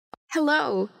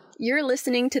Hello, you're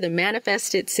listening to the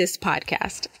Manifested Sis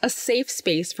podcast, a safe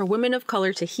space for women of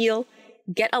color to heal,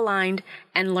 get aligned,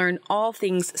 and learn all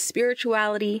things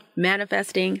spirituality,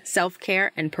 manifesting,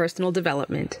 self-care, and personal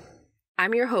development.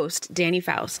 I'm your host, Dani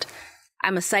Faust.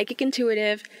 I'm a psychic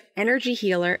intuitive, energy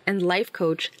healer, and life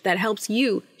coach that helps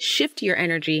you shift your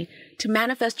energy to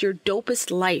manifest your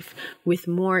dopest life with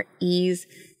more ease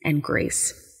and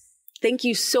grace. Thank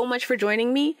you so much for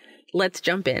joining me. Let's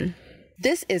jump in.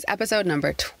 This is episode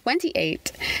number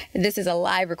 28. This is a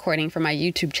live recording from my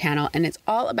YouTube channel, and it's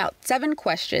all about 7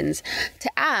 questions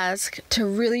to ask to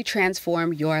really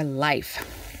transform your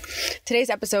life.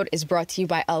 Today's episode is brought to you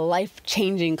by a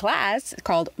life-changing class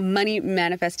called Money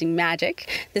Manifesting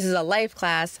Magic. This is a live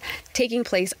class taking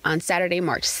place on Saturday,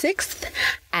 March 6th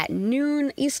at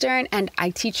noon Eastern, and I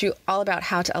teach you all about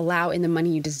how to allow in the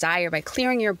money you desire by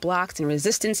clearing your blocks and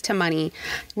resistance to money.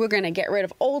 We're going to get rid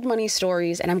of old money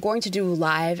stories, and I'm going to do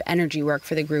live energy work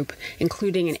for the group,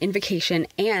 including an invocation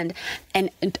and an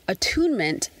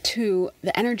attunement to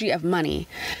the energy of money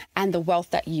and the wealth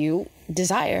that you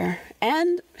desire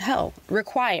and, hell,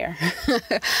 require.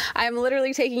 I'm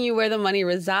literally taking you where the money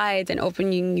resides and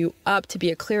opening you up to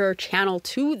be a clearer channel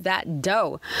to that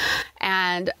dough.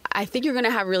 And I think you're going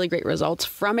to have really great results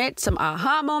from it, some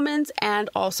aha moments and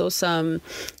also some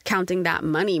counting that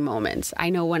money moments.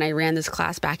 I know when I ran this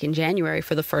class back in January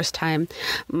for the first time,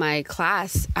 my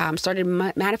class started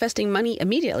manifesting money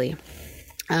immediately.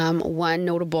 One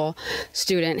notable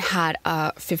student had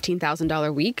a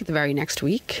 $15,000 week the very next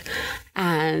week,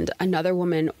 and another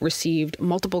woman received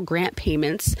multiple grant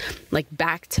payments, like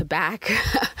back to back,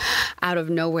 out of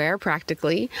nowhere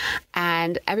practically.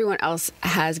 And everyone else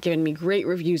has given me great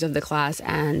reviews of the class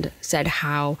and said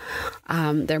how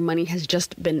their money has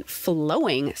just been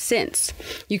flowing since.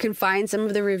 You can find some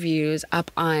of the reviews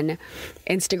up on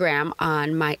Instagram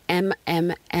on my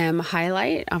MMM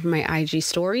highlight of my IG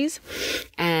stories.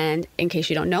 And in case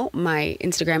you don't know, my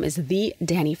Instagram is the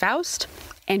Dani Faust.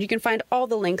 And you can find all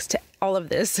the links to all of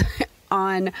this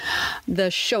on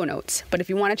the show notes. But if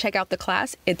you want to check out the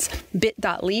class, it's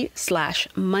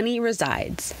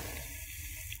bit.ly/moneyresides.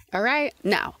 All right,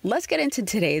 now let's get into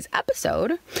today's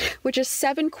episode, which is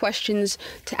 7 questions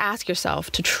to ask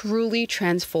yourself to truly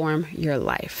transform your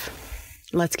life.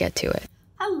 Let's get to it.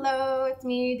 Hello, it's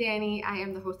me, Dani. I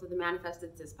am the host of the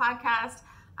Manifested Sis podcast.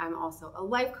 I'm also a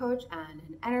life coach and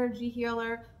an energy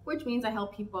healer, which means I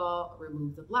help people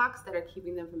remove the blocks that are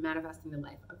keeping them from manifesting the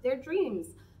life of their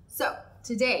dreams. So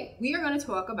today we are going to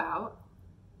talk about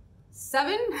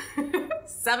 7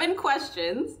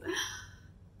 questions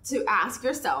to ask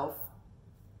yourself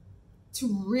to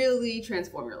really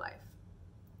transform your life.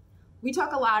 We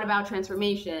talk a lot about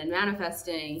transformation,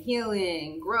 manifesting,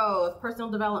 healing, growth,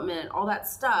 personal development, all that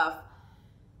stuff.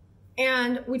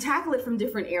 And we tackle it from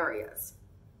different areas.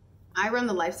 I run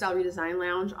the Lifestyle Redesign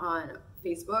Lounge on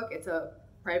Facebook. It's a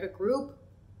private group.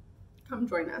 Come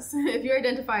join us. If you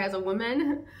identify as a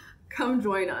woman, come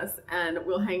join us and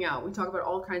we'll hang out. We talk about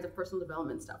all kinds of personal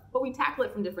development stuff, but we tackle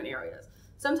it from different areas.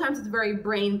 Sometimes it's very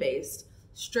brain-based,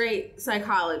 straight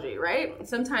psychology, right?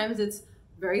 Sometimes it's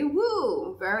very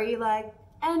woo, very like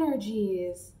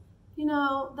energies, you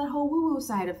know, that whole woo-woo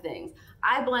side of things.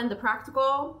 I blend the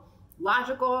practical,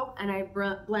 logical, and I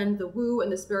blend the woo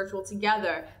and the spiritual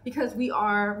together because we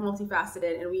are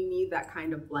multifaceted and we need that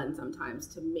kind of blend sometimes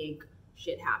to make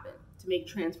shit happen, to make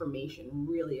transformation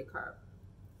really occur.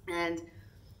 And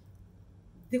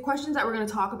the questions that we're going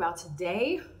to talk about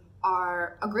today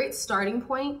are a great starting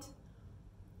point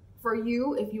for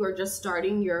you if you are just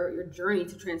starting your journey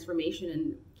to transformation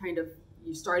and kind of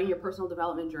you starting your personal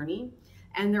development journey.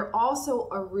 And they're also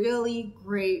a really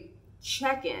great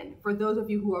check-in for those of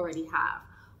you who already have.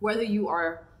 Whether you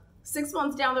are 6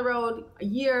 months down the road, a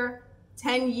year,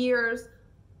 10 years,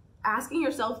 asking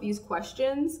yourself these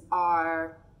questions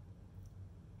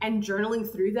and journaling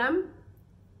through them,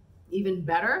 even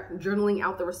better, journaling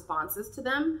out the responses to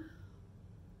them.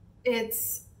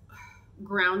 It's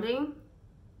grounding.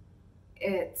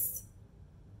 It's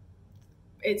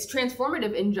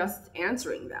transformative in just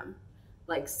answering them,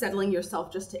 like settling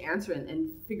yourself just to answer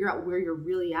and figure out where you're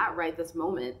really at right this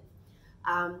moment.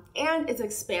 And it's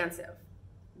expansive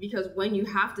because when you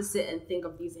have to sit and think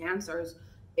of these answers,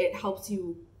 it helps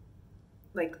you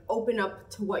like open up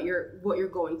to what you're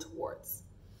going towards.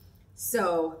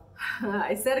 So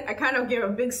I kind of gave a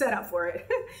big setup for it,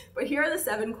 but here are the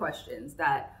 7 questions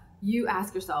that you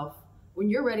ask yourself when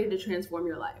you're ready to transform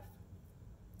your life.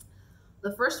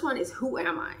 The first one is, who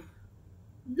am I?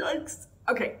 Yikes.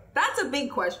 Okay, that's a big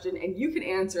question and you can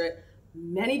answer it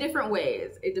many different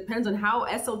ways. It depends on how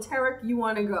esoteric you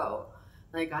want to go.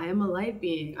 Like, I am a light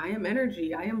being, I am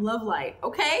energy, I am love light.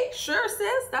 Okay, sure,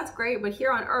 sis, that's great. But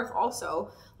here on earth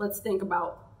also, let's think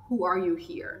about, who are you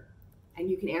here? And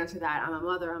you can answer that. I'm a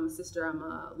mother, I'm a sister, I'm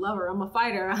a lover, I'm a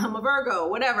fighter, I'm a Virgo,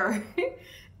 whatever.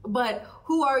 But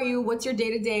who are you? What's your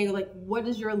day-to-day? Like, what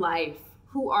is your life?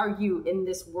 Who are you in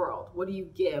this world? What do you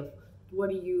give? What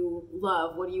do you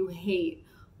love? What do you hate?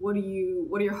 What are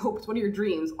your hopes? What are your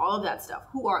dreams? All of that stuff.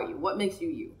 Who are you? What makes you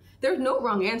you? There's no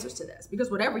wrong answers to this,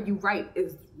 because whatever you write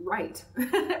is right,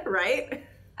 right?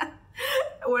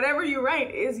 Whatever you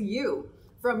write is you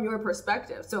from your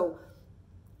perspective. So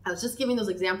I was just giving those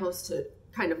examples to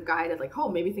kind of guide it, like, oh,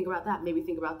 maybe think about that, maybe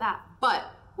think about that. But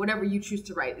whatever you choose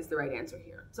to write is the right answer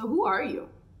here. So who are you?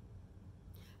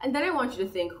 And then I want you to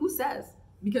think, who says?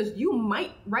 Because you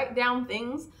might write down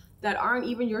things that aren't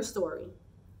even your story.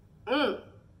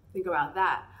 Think about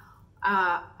that.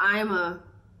 I'm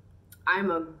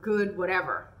a good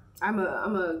whatever. I'm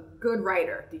a good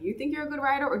writer. Do you think you're a good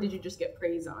writer, or did you just get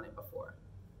praise on it before?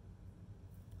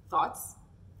 Thoughts?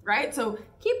 Right? So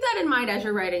keep that in mind as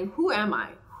you're writing. Who am I?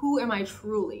 Who am I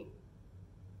truly?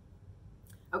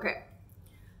 Okay.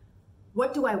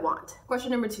 What do I want?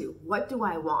 Question number 2. What do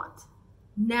I want?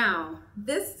 Now,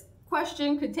 this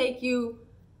question could take you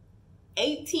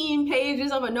 18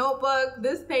 pages of a notebook.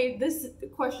 This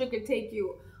question could take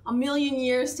you a million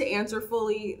years to answer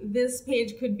fully. This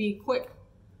page could be quick.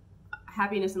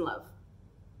 Happiness and love.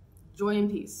 Joy and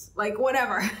peace. Like,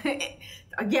 whatever.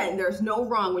 Again, there's no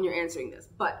wrong when you're answering this.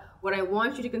 But what I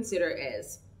want you to consider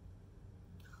is,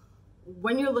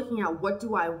 when you're looking at what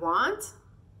do I want,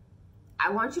 I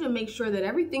want you to make sure that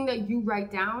everything that you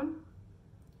write down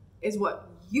is what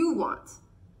you want.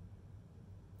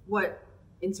 What,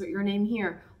 insert your name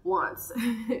here, wants.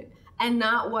 And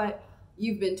not what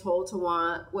you've been told to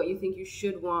want, what you think you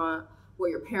should want, what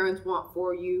your parents want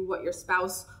for you, what your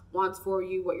spouse wants for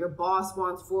you, what your boss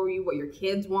wants for you, what your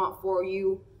kids want for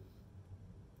you.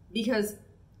 Because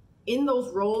in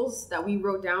those roles that we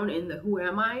wrote down in the who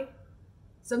am I,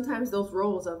 sometimes those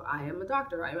roles of I am a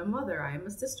doctor, I am a mother, I am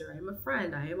a sister, I am a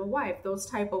friend, I am a wife, those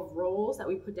type of roles that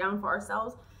we put down for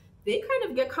ourselves, they kind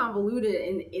of get convoluted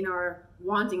in our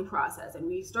wanting process. And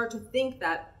we start to think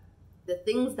that the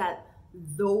things that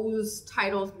those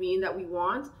titles mean that we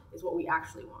want is what we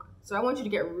actually want. So I want you to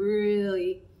get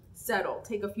really settled.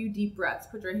 Take a few deep breaths.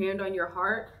 Put your hand on your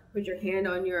heart. Put your hand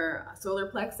on your solar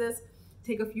plexus.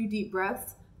 Take a few deep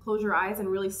breaths. Close your eyes and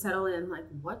really settle in. Like,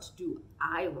 what do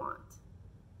I want?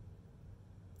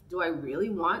 Do I really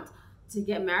want to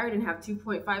get married and have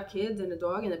 2.5 kids and a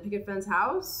dog in a picket fence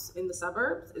house in the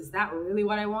suburbs? Is that really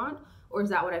what I want? Or is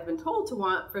that what I've been told to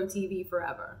want from TV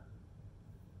forever?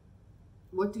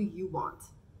 What do you want?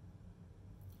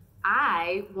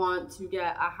 I want to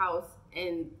get a house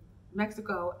in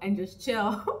Mexico and just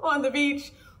chill on the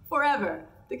beach forever.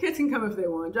 The kids can come if they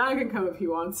want. John can come if he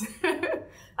wants.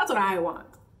 That's what I want.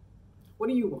 What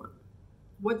do you want?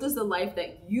 What does the life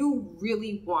that you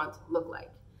really want look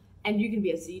like? And you can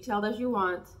be as detailed as you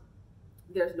want.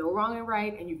 There's no wrong and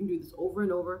right, and you can do this over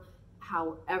and over,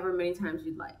 however many times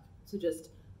you'd like. So just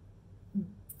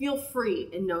feel free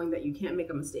in knowing that you can't make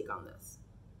a mistake on this.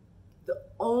 The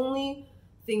only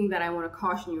thing that I want to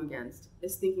caution you against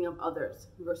is thinking of others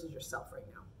versus yourself right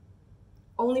now.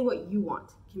 Only what you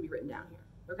want can be written down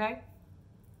here, okay?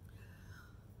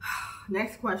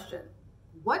 Next question.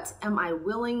 What am I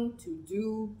willing to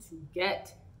do to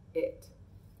get it?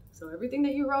 So everything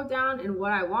that you wrote down and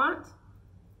what I want,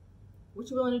 what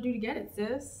you willing to do to get it,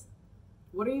 sis?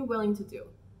 What are you willing to do?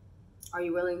 Are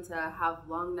you willing to have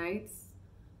long nights?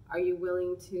 Are you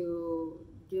willing to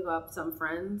give up some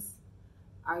friends?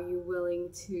 Are you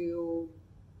willing to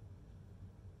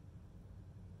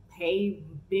pay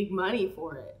big money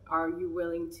for it? Are you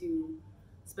willing to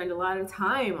spend a lot of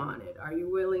time on it? Are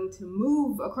you willing to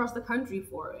move across the country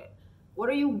for it? What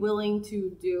are you willing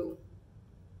to do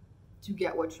to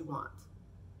get what you want?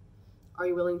 Are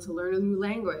you willing to learn a new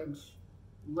language?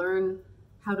 Learn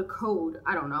how to code?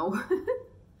 I don't know.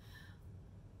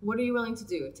 What are you willing to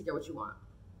do to get what you want?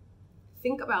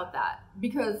 Think about that,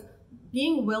 because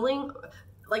being willing,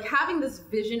 like having this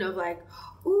vision of like,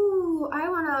 ooh, I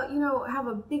want to, have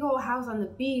a big old house on the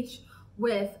beach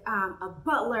with a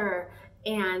butler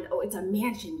and, oh, it's a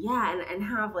mansion, yeah, and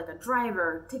have like a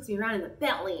driver takes me around in the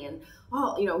Bentley and,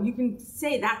 oh, you can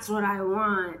say that's what I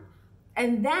want.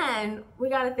 And then we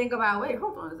got to think about, wait,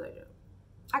 hold on a second.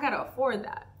 I got to afford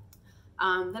that.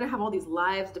 Then I have all these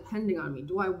lives depending on me.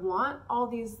 Do I want all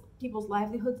these people's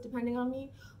livelihoods depending on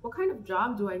me? What kind of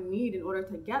job do I need in order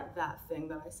to get that thing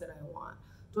that I said I want?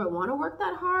 Do I want to work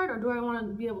that hard, or do I want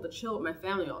to be able to chill with my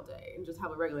family all day and just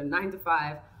have a regular 9 to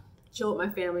 5 chill with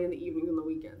my family in the evenings and the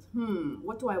weekends.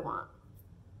 What do I want?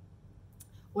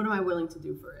 What am I willing to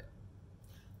do for it?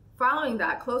 Following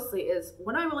that closely is,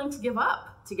 what am I willing to give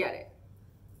up to get it?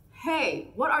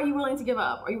 Hey, what are you willing to give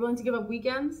up? Are you willing to give up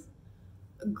weekends?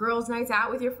 Girls' nights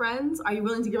out with your friends? Are you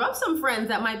willing to give up some friends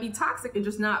that might be toxic and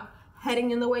just not heading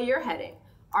in the way you're heading?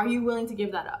 Are you willing to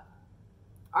give that up?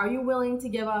 Are you willing to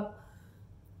give up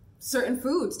certain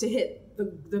foods to hit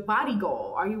the body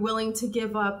goal? Are you willing to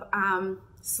give up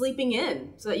sleeping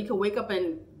in so that you can wake up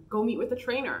and go meet with a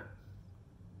trainer?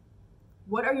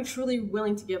 What are you truly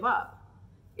willing to give up?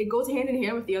 It goes hand in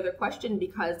hand with the other question,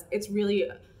 because it's really,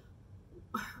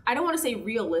 I don't want to say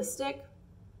realistic,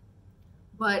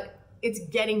 but it's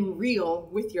getting real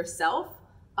with yourself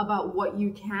about what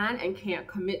you can and can't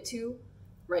commit to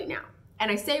right now. And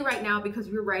I say right now because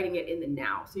you're writing it in the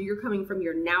now. So you're coming from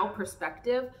your now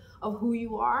perspective of who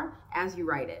you are as you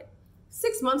write it.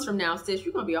 6 months from now, sis,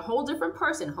 you're going to be a whole different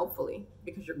person, hopefully,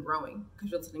 because you're growing,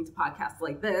 because you're listening to podcasts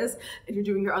like this, and you're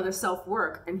doing your other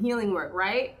self-work and healing work,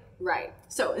 right? Right.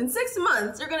 So in 6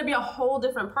 months, you're going to be a whole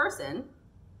different person.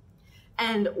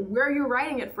 And where you're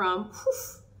writing it from,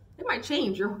 it might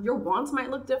change. Your wants might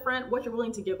look different. What you're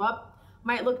willing to give up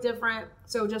might look different.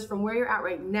 So just from where you're at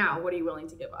right now, what are you willing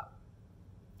to give up?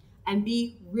 And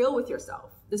be real with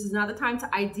yourself. This is not the time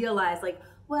to idealize, like,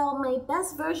 well, my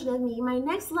best version of me, my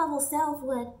next level self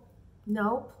would.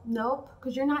 Nope,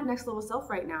 because you're not next level self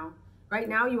right now. Right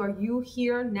now, you are you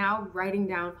here now writing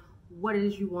down what it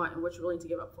is you want and what you're willing to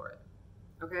give up for it,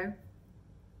 okay?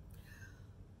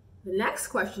 The next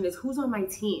question is, who's on my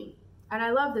team? And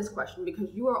I love this question because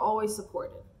you are always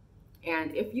supported.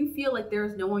 And if you feel like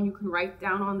there's no one you can write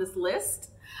down on this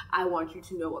list, I want you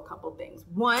to know a couple things.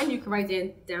 One, you can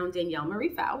write down Danielle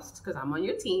Marie Faust, because I'm on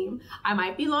your team. I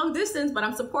might be long distance, but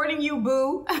I'm supporting you,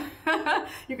 boo.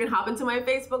 You can hop into my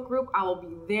Facebook group. I will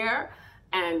be there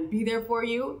and be there for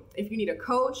you. If you need a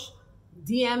coach,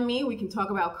 DM me. We can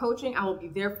talk about coaching. I will be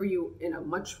there for you in a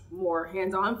much more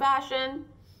hands-on fashion.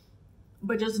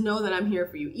 But just know that I'm here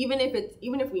for you. Even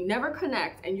if we never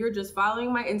connect and you're just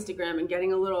following my Instagram and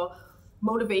getting a little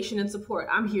motivation and support,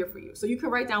 I'm here for you. So you can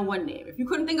write down one name. If you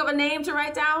couldn't think of a name to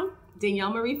write down,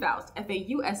 Danielle Marie Faust,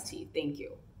 Faust, thank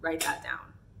you. Write that down,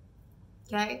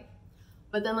 okay?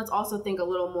 But then let's also think a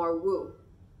little more woo.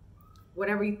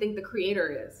 Whatever you think the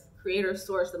creator is, creator,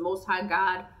 source, the most high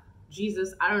God,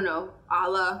 Jesus, I don't know,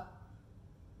 Allah,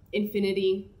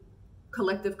 infinity,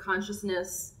 collective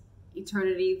consciousness,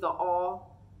 eternity, the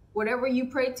all, whatever you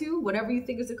pray to, whatever you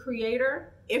think is a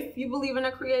creator, if you believe in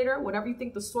a creator, whatever you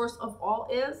think the source of all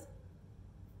is,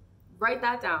 write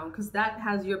that down, because that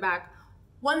has your back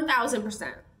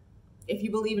 1000%. If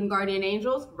you believe in guardian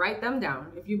angels, write them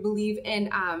down. If you believe in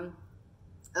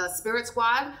a spirit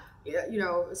squad,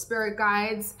 spirit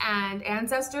guides and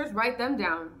ancestors, write them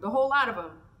down, the whole lot of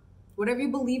them. Whatever you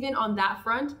believe in on that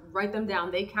front, write them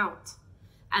down. They count.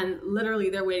 And literally,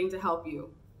 they're waiting to help you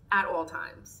at all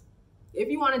times. If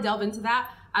you want to delve into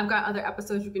that, I've got other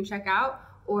episodes you can check out,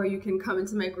 or you can come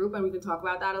into my group and we can talk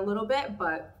about that a little bit,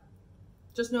 but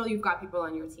just know you've got people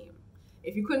on your team.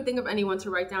 If you couldn't think of anyone to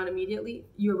write down immediately,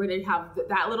 you already have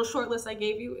that little short list I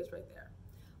gave you is right there.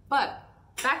 But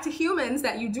back to humans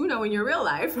that you do know in your real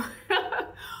life.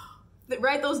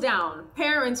 Write those down.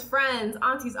 Parents, friends,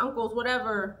 aunties, uncles,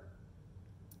 whatever.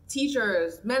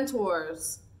 Teachers,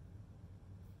 mentors.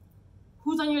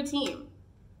 Who's on your team?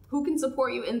 Who can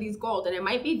support you in these goals? And it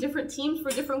might be different teams for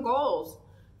different goals,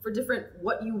 for different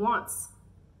what you want,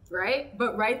 right?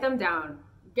 But write them down.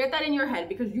 Get that in your head,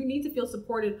 because you need to feel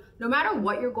supported. No matter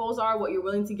what your goals are, what you're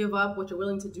willing to give up, what you're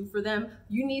willing to do for them,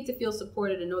 you need to feel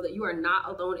supported and know that you are not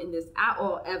alone in this at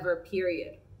all, ever,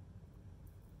 period.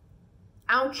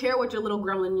 I don't care what your little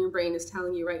gremlin in your brain is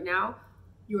telling you right now.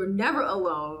 You are never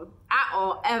alone at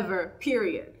all, ever,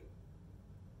 period.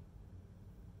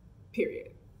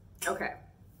 Period. Okay.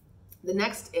 The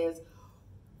next is,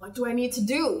 what do I need to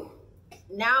do?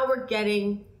 Now we're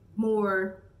getting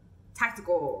more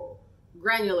tactical,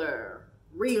 granular,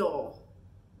 real.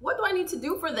 What do I need to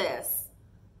do for this?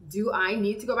 Do I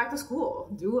need to go back to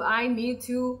school? Do I need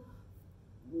to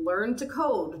learn to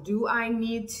code? Do I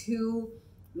need to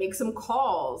make some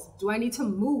calls? Do I need to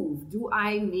move? What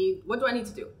do I need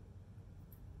to do?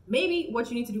 Maybe what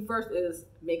you need to do first is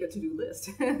make a to-do list.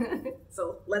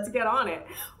 So let's get on it.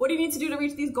 What do you need to do to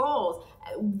reach these goals?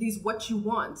 These what you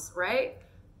want, right?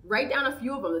 Write down a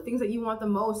few of them, the things that you want the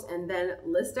most, and then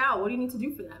list out what do you need to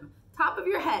do for them. Top of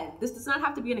your head. This does not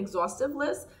have to be an exhaustive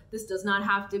list. This does not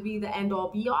have to be the end all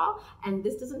be all. And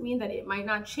this doesn't mean that it might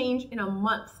not change in a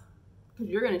month,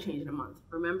 because you're going to change in a month.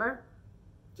 Remember?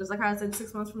 Just like how I said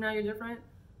 6 months from now, you're different.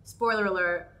 Spoiler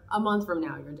alert, a month from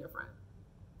now, you're different.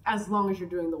 as long as you're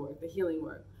doing the work, the healing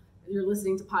work. You're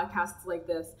listening to podcasts like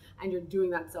this and you're doing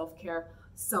that self-care,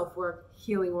 self-work,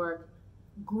 healing work,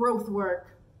 growth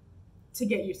work to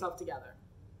get yourself together.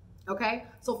 Okay?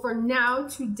 So for now,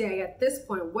 today, at this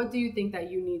point, what do you think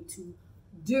that you need to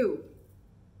do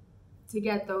to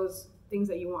get those things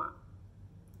that you want,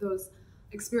 those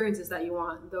experiences that you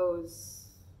want, those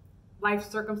life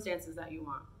circumstances that you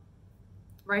want?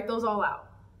 Write those all out.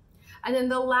 And then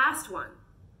the last one,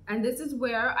 and this is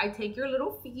where I take your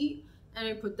little feet and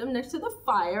I put them next to the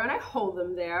fire and I hold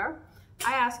them there.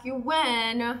 I ask you,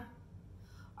 when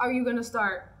are you going to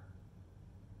start?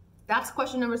 That's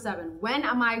question number 7. When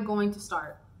am I going to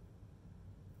start?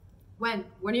 When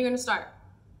are you going to start?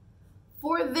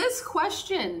 For this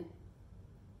question,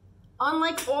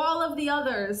 unlike all of the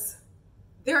others,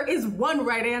 there is one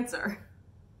right answer.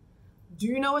 Do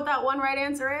you know what that one right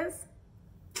answer is?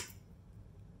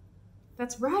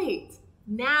 That's right.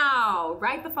 Now.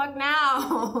 Right the fuck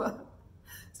now.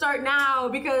 Start now,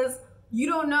 because you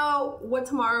don't know what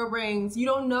tomorrow brings. You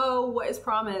don't know what is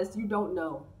promised. You don't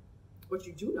know. What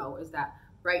you do know is that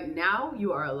right now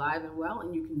you are alive and well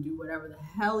and you can do whatever the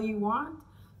hell you want.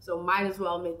 So might as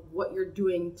well make what you're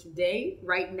doing today,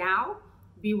 right now,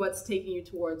 be what's taking you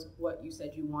towards what you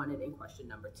said you wanted in question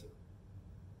number 2.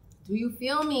 Do you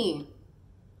feel me?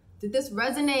 Did this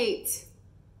resonate?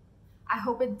 I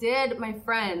hope it did, my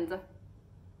friend.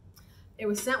 It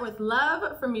was sent with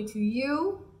love from me to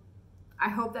you. I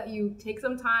hope that you take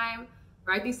some time,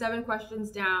 write these 7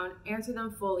 questions down, answer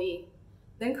them fully,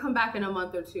 then come back in a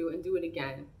month or 2 and do it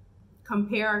again.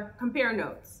 Compare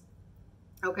notes,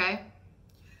 okay?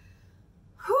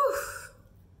 Whew.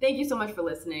 Thank you so much for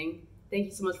listening. Thank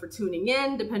you so much for tuning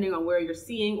in, depending on where you're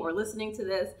seeing or listening to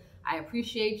this. I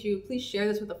appreciate you. Please share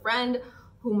this with a friend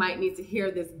who might need to hear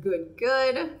this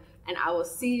good, and I will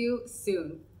see you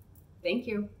soon. Thank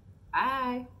you.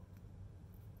 Bye.